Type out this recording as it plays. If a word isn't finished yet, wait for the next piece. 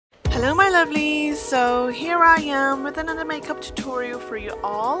Hello my lovelies, so here I am with another makeup tutorial for you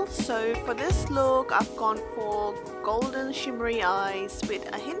all. So for this look I've gone for golden shimmery eyes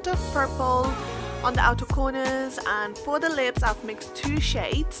with a hint of purple on the outer corners, and for the lips I've mixed two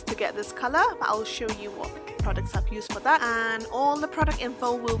shades to get this color, but I'll show you what products I've used for that, and all the product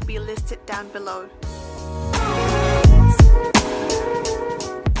info will be listed down below.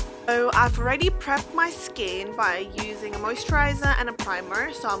 So I've already prepped my skin by using a moisturizer and a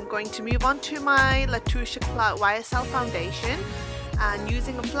primer, so I'm going to move on to my Latouche Cloud YSL foundation, and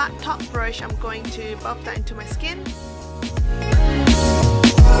using a flat top brush I'm going to buff that into my skin.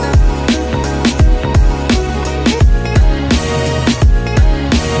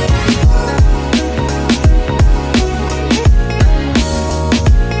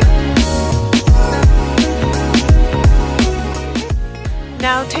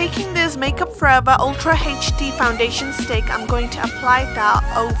 Now taking this Makeup Forever Ultra HD foundation stick, I'm going to apply that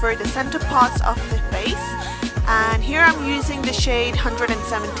over the center parts of the face, and here I'm using the shade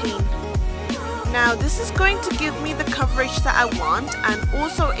 117. Now this is going to give me the coverage that I want, and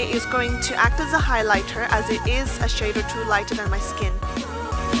also it is going to act as a highlighter as it is a shade or two lighter than my skin.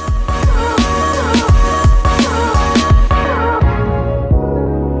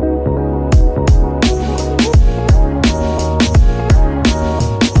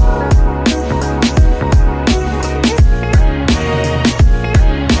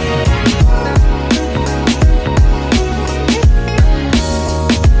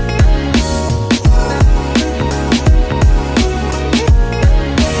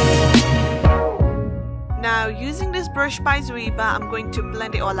 Now using this brush by Zoeva, I'm going to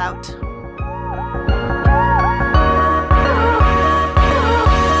blend it all out.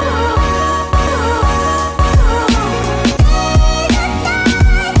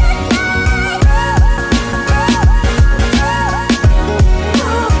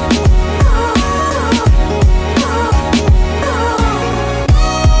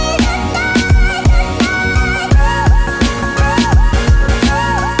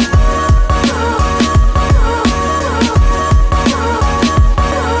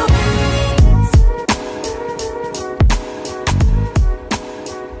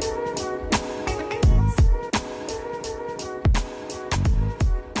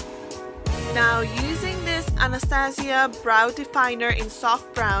 Now using this Anastasia brow definer in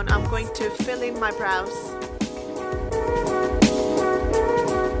soft brown, I'm going to fill in my brows.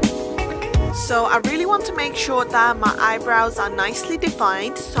 So I really want to make sure that my eyebrows are nicely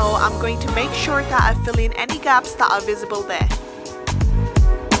defined, so I'm going to make sure that I fill in any gaps that are visible there.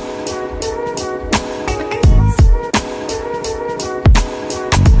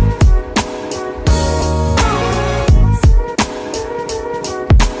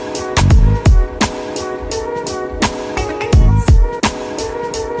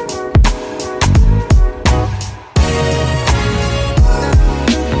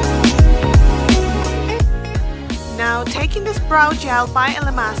 Now taking this brow gel by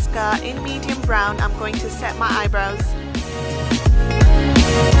Illamasqua in medium brown, I'm going to set my eyebrows.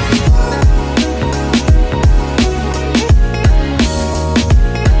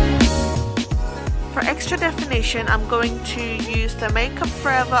 For extra definition, I'm going to use the Makeup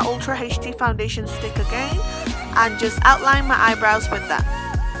Forever Ultra HD foundation stick again and just outline my eyebrows with that.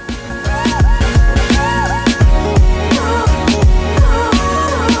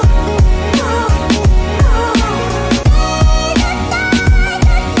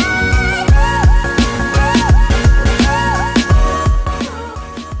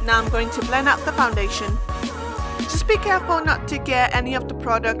 I'm going to blend out the foundation. Just be careful not to get any of the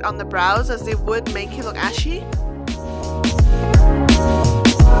product on the brows, as it would make it look ashy.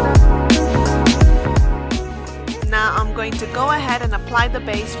 Now I'm going to go ahead and apply the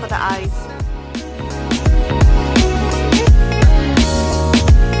base for the eyes.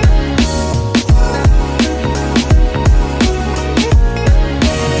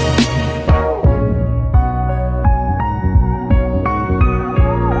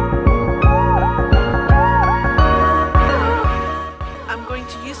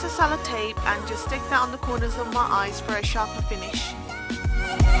 Tape and just stick that on the corners of my eyes for a sharper finish.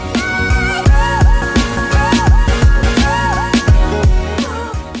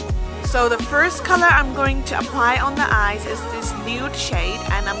 So the first color I'm going to apply on the eyes is this nude shade,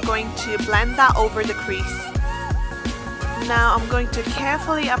 and I'm going to blend that over the crease. Now I'm going to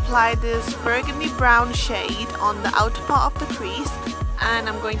carefully apply this burgundy brown shade on the outer part of the crease, and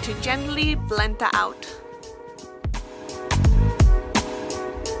I'm going to gently blend that out.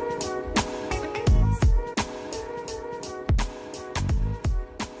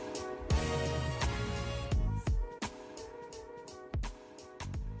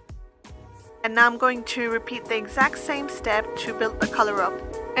 And now I'm going to repeat the exact same step to build the color up.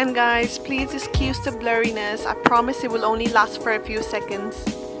 And guys, please excuse the blurriness. I promise it will only last for a few seconds.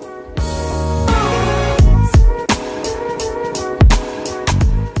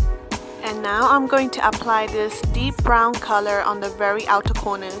 And now I'm going to apply this deep brown color on the very outer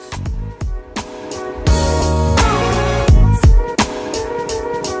corners.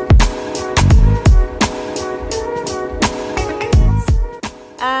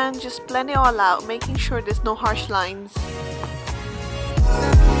 And just blend it all out, making sure there's no harsh lines.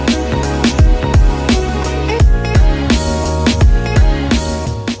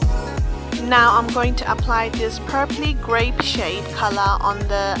 Now I'm going to apply this purpley grape shade color on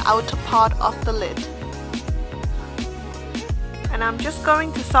the outer part of the lid. And I'm just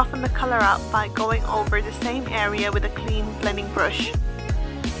going to soften the color up by going over the same area with a clean blending brush.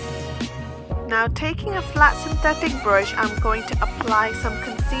 Now taking a flat synthetic brush, I'm going to apply some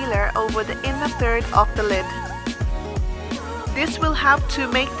concealer over the inner third of the lid. This will help to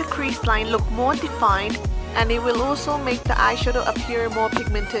make the crease line look more defined, and it will also make the eyeshadow appear more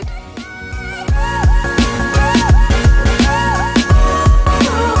pigmented.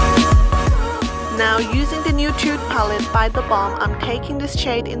 Now using the Nude palette by The Balm, I'm taking this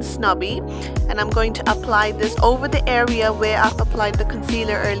shade in Snobby, and I'm going to apply this over the area where I've applied the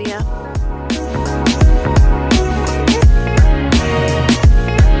concealer earlier.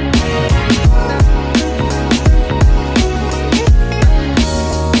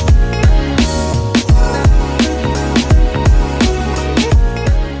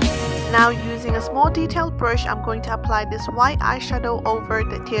 Now using a small detailed brush, I'm going to apply this white eyeshadow over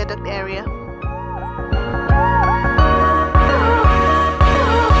the tear duct area.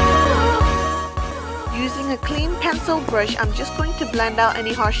 Using a clean pencil brush, I'm just going to blend out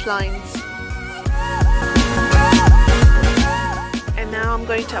any harsh lines. And now I'm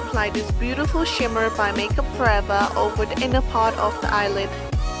going to apply this beautiful shimmer by Makeup Forever over the inner part of the eyelid.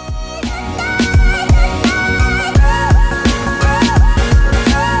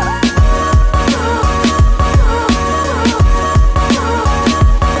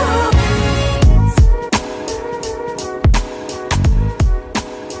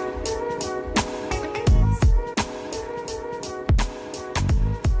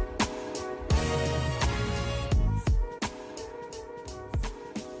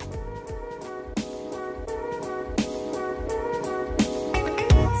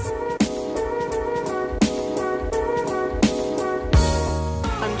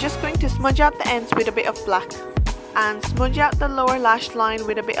 Just going to smudge out the ends with a bit of black and smudge out the lower lash line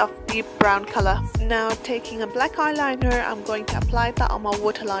with a bit of deep brown color. Now taking a black eyeliner, I'm going to apply that on my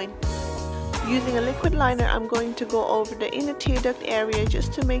waterline. Using a liquid liner, I'm going to go over the inner tear duct area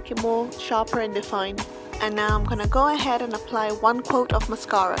just to make it more sharper and defined. And now I'm going to go ahead and apply one coat of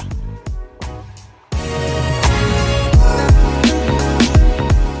mascara.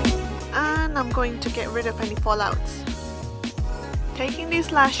 And I'm going to get rid of any fallouts. Taking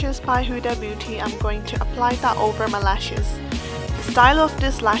these lashes by Huda Beauty, I'm going to apply that over my lashes. The style of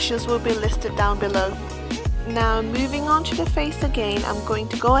these lashes will be listed down below. Now moving on to the face again, I'm going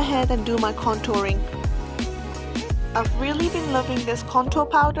to go ahead and do my contouring. I've really been loving this contour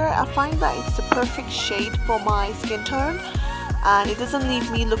powder. I find that it's the perfect shade for my skin tone, and it doesn't leave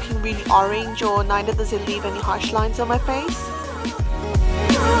me looking really orange, or neither does it leave any harsh lines on my face.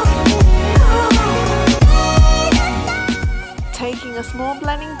 Taking a small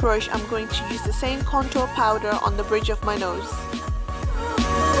blending brush, I'm going to use the same contour powder on the bridge of my nose.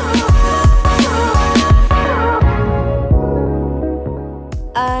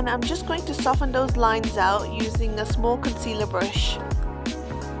 And I'm just going to soften those lines out using a small concealer brush.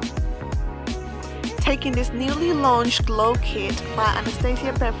 Taking this newly launched Glow Kit by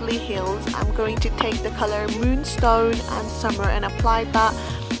Anastasia Beverly Hills, I'm going to take the color Moonstone and Summer and apply that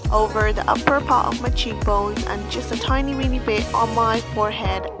over the upper part of my cheekbones and just a tiny weeny bit on my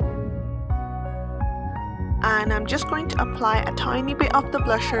forehead. And I'm just going to apply a tiny bit of the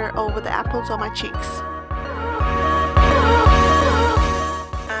blusher over the apples on my cheeks.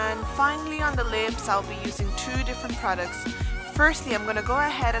 And finally on the lips, I'll be using two different products. Firstly, I'm going to go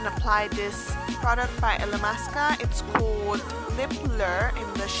ahead and apply this product by Illamasqua. It's called Lip Lure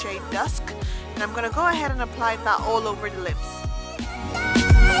in the shade Dusk. And I'm going to go ahead and apply that all over the lips.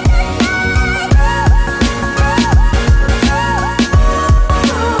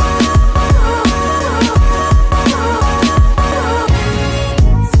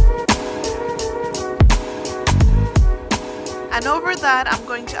 And over that, I'm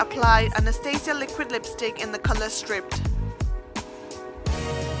going to apply Anastasia liquid lipstick in the color Stripped.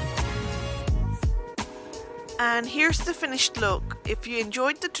 And here's the finished look. If you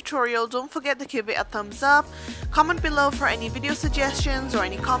enjoyed the tutorial, don't forget to give it a thumbs up. Comment below for any video suggestions or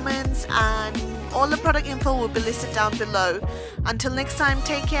any comments, and all the product info will be listed down below. Until next time,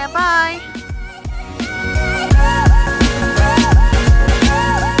 take care, bye!